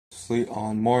basically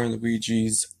on more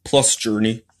Luigi's Plush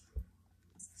journey.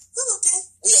 Okay.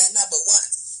 We are number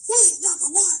ones. We are number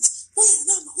ones. We are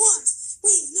number ones. We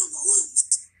are number ones.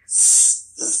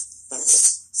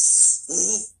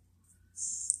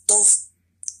 Those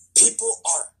people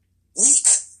are weak.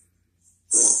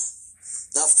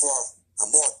 Now for a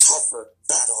more tougher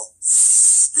battle.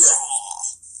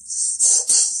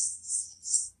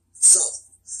 So,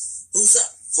 who's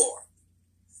up for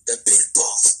the big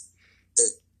boss? The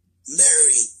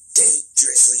merry,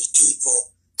 dangerously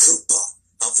evil Koopa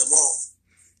of them all.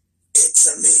 It's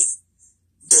a me,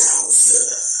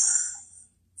 Bowser.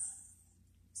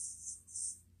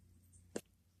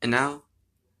 And now,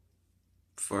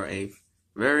 for a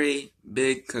very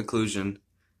big conclusion.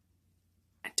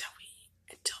 Until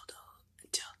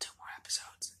 2 more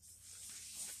episodes.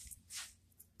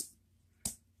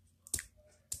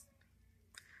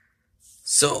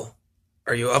 So,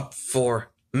 are you up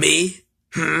for me?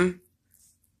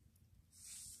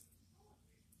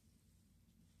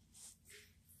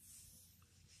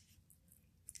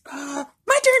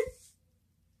 My turn.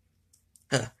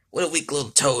 What a weak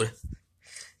little toad.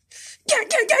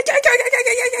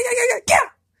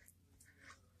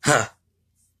 Huh.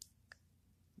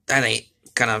 That ain't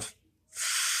kind of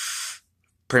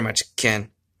pretty much can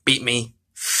beat me.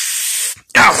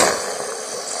 Ow!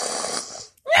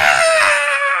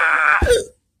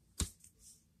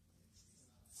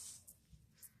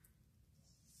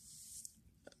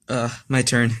 My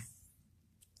turn.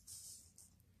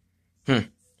 Oh.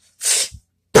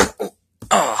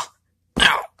 Ow,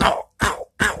 ow, ow,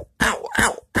 ow, ow,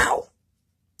 ow, ow.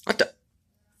 What the?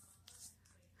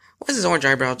 Why does his orange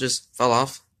eyebrow just fall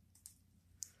off?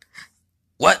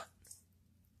 What?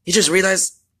 You just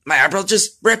realized my eyebrow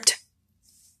just ripped?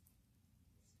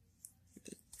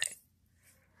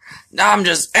 Now I'm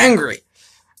just angry.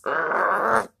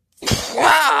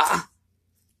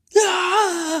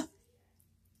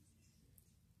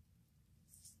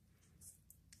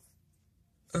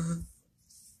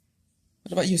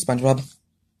 What about you, SpongeBob?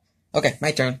 Okay,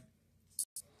 my turn.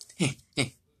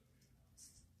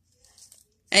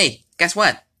 Hey, guess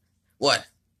what? What?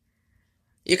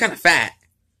 You're kind of fat.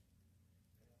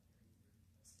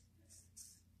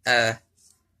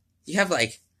 You have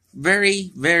like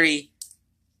very, very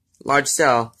large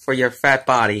cell for your fat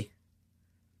body.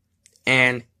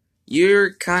 And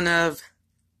you're kind of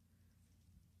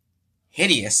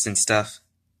hideous and stuff.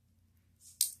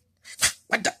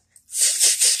 What the?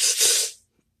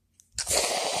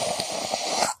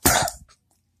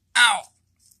 Ow!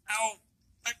 Ow!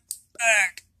 My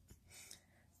back!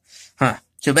 Huh,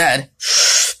 too bad.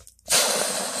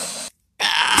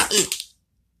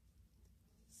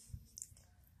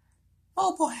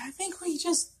 Oh boy, I think we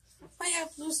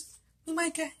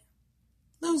might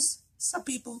lose some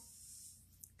people.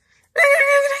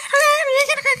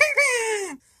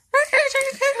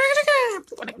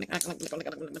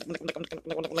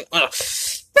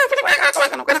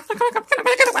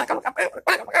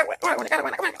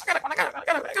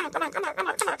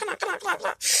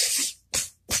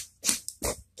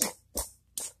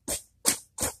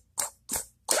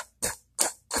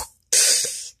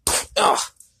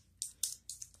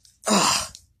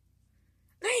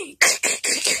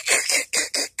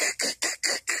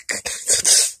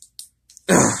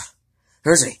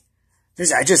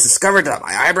 Here's I just discovered that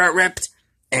my eyebrow ripped,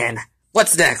 and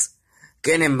what's next?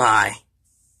 Getting my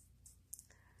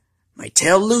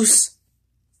tail loose?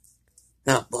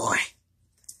 Oh boy.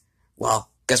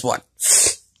 Well, guess what?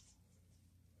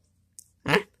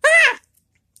 Huh?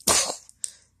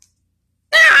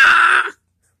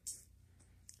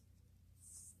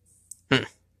 How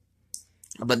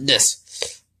about this?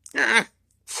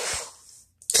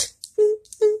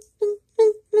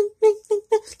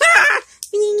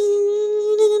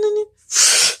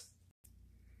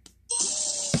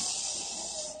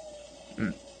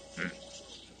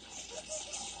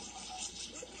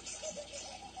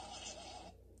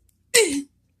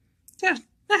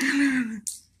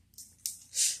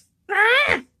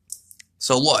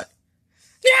 So what?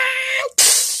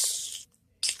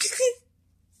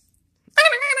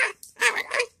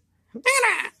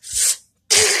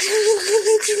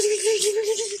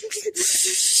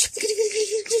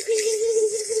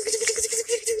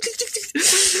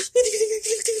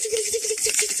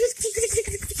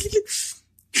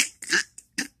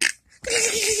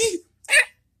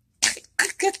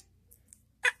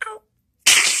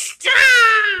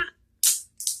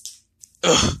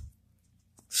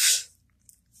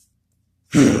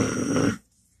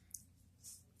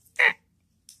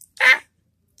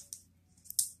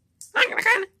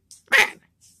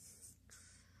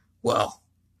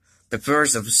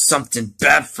 first of something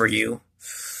bad for you.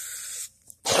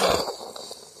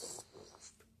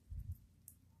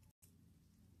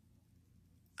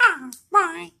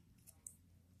 Bye.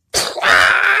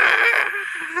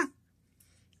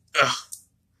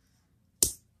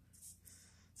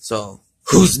 So,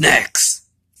 who's next?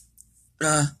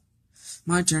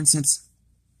 My turn since,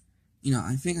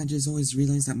 I think I just always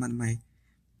realized that my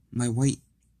white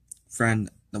friend,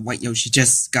 the white Yoshi,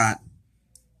 just got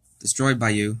destroyed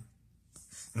by you.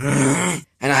 And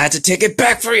I had to take it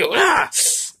back for you.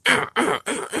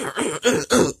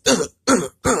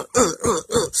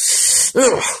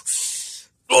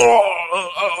 Oh.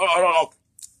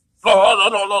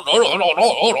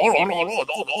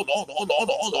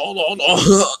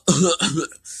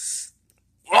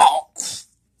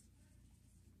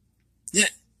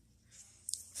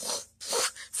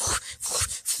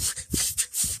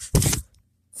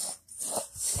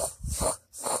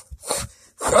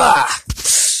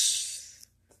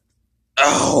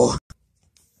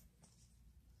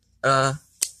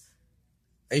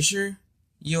 Are you sure?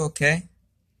 You okay?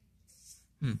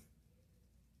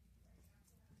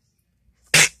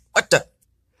 What the?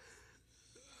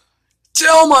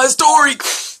 Tell my story!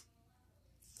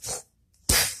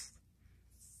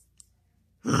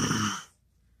 My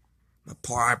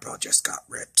poor eyebrow just got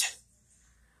ripped.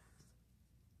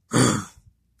 I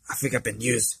think I've been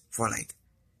used for like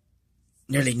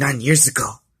nearly 9 years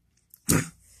ago.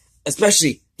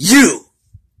 Especially you!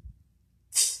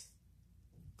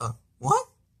 What?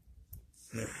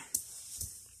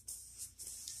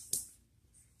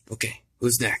 Okay,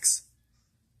 who's next?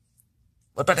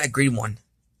 What about that green one?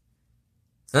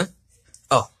 Huh?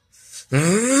 Oh.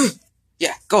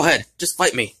 Yeah, go ahead. Just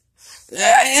fight me.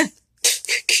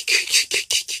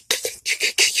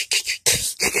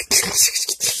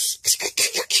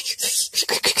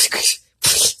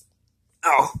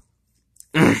 Oh.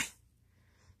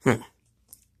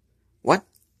 What?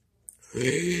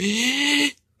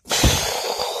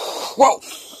 Whoa!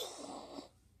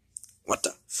 What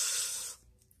the?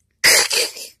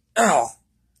 Ow!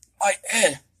 My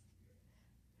head!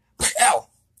 Ow!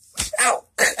 Ow! Ow!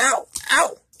 Ow!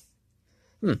 Ow!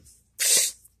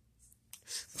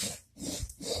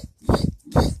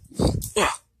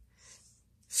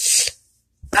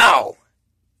 Ow!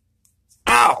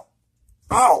 Ow!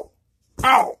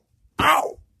 Ow!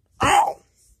 Ow! Ow!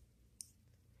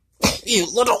 You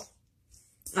little...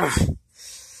 Oh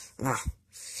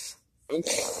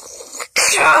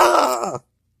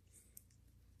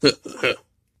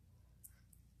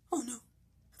no. I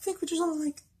think there's only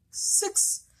like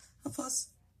 6 of us.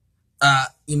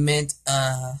 You meant,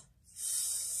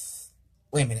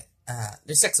 wait a minute.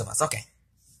 There's 6 of us, okay.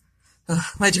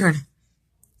 My turn.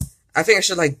 I think I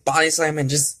should, like, body slam and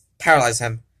just paralyze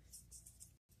him.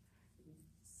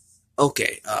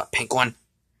 Okay, pink one.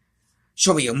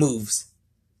 Show me your moves.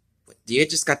 Wait, do you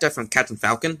just got that from Captain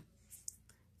Falcon?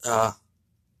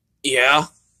 Yeah.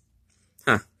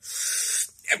 Huh.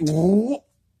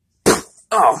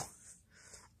 Oh.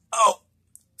 Oh.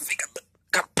 I think I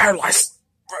got paralyzed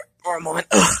for a moment.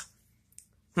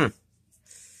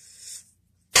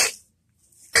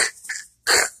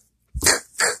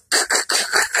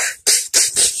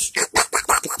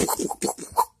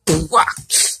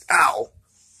 Ow.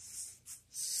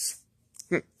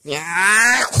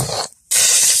 Yeah.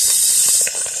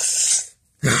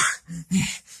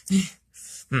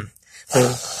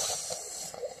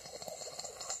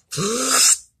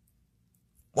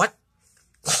 What?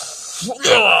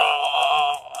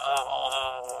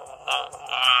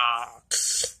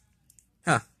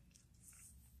 Huh.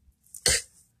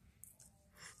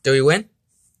 Do we win?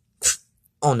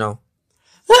 Oh no.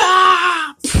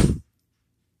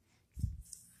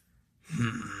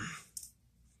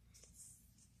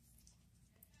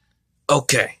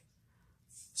 Okay.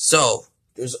 So,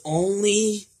 there's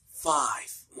only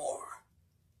 5 more.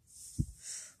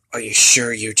 Are you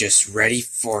sure you're just ready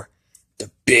for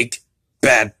the big,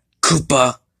 bad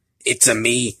Koopa? It's a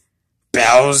me,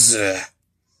 Bowser.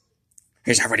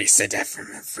 I already said that from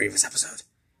a previous episode.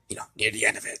 Near the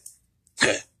end of it.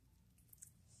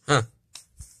 Huh.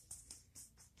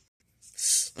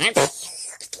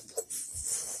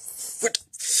 What?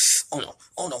 Oh no,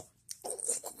 oh no.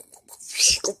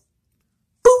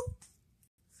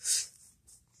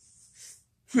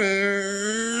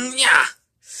 Yeah.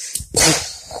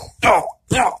 No,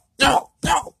 no, no,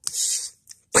 no.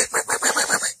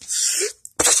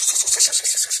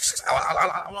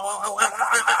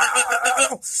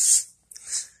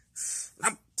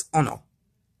 Oh no.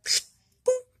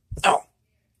 Oh.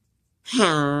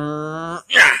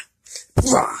 Yeah.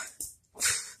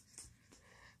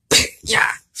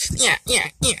 Yeah. Yeah, yeah,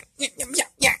 yeah, yeah, yeah,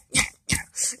 yeah, yeah, yeah,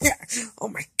 yeah. Oh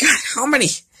my god, how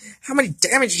many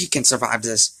damage he can survive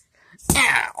this?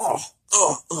 Yeah, oh.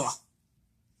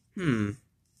 Hmm.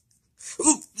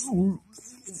 Oh. Oh.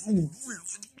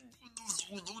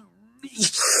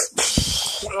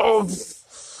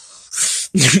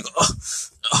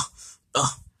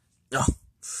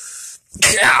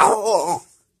 Oh.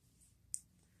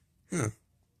 Hmm.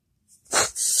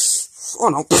 Oh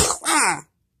no. Ah.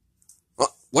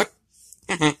 What?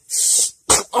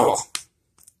 Oh.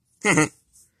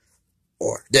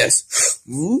 Or this.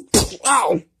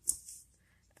 Ow.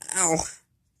 Ow.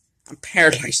 I'm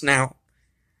paralyzed now.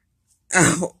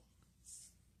 Ow.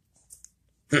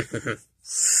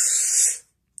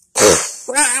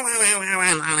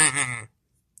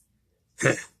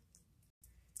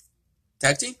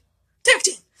 Tag team? Tag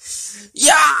team!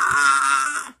 Yeah!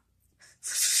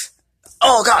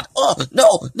 Oh god! Oh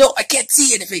no! I can't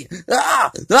see anything!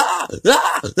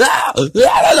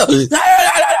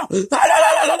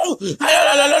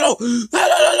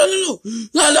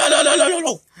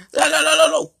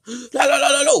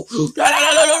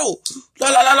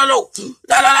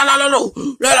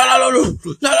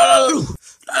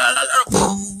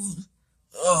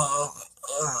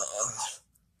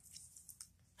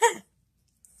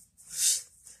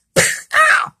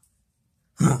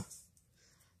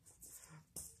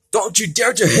 Don't you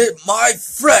dare to hit my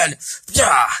friend!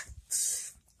 Yeah!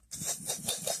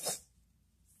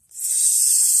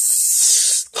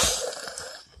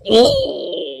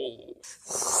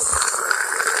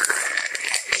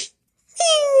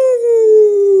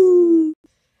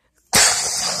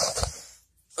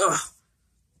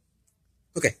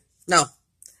 Okay, now,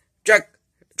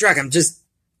 Dragon, just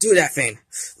do that thing.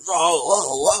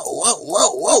 Whoa!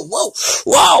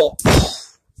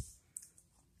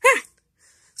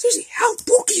 Seriously, how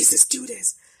bulky is this dude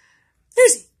is?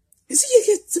 Seriously, is he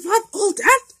gonna survive all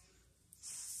that?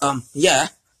 Yeah.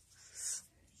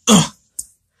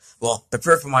 Well,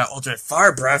 prepare for my ultimate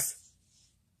fire breath.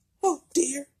 Oh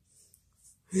dear.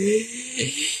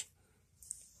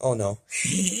 Oh no.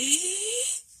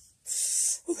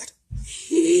 Oh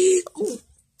god.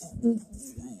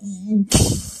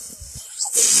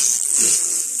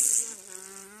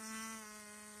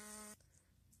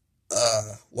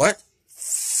 What?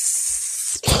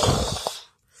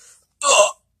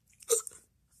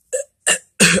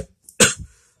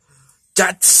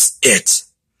 That's it.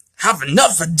 Have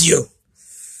enough of you.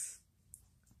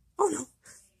 Oh no.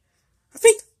 I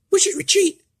think we should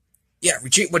retreat. Yeah,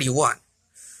 retreat. What do you want?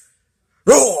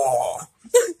 Roar!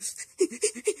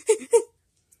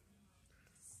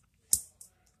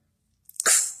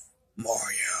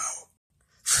 Mario.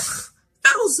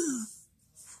 Bowser.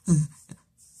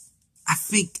 I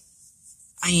think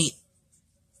I ain't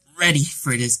ready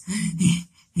for this.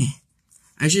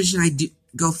 Should I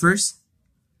go first?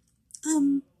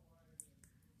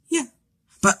 Yeah.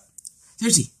 But,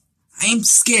 seriously, I am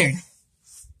scared.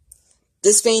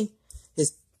 This vein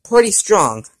is pretty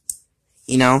strong,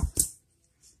 you know?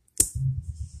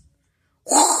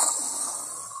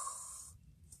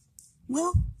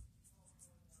 Well,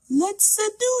 let's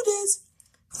do this.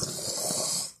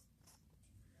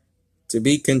 To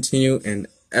be continued in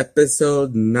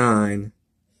episode 9.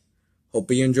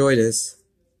 Hope you enjoy this.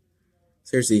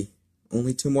 Seriously,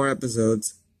 only 2 more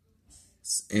episodes.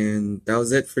 And that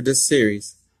was it for this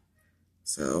series.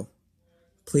 So,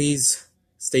 please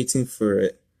stay tuned for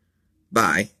it.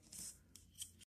 Bye.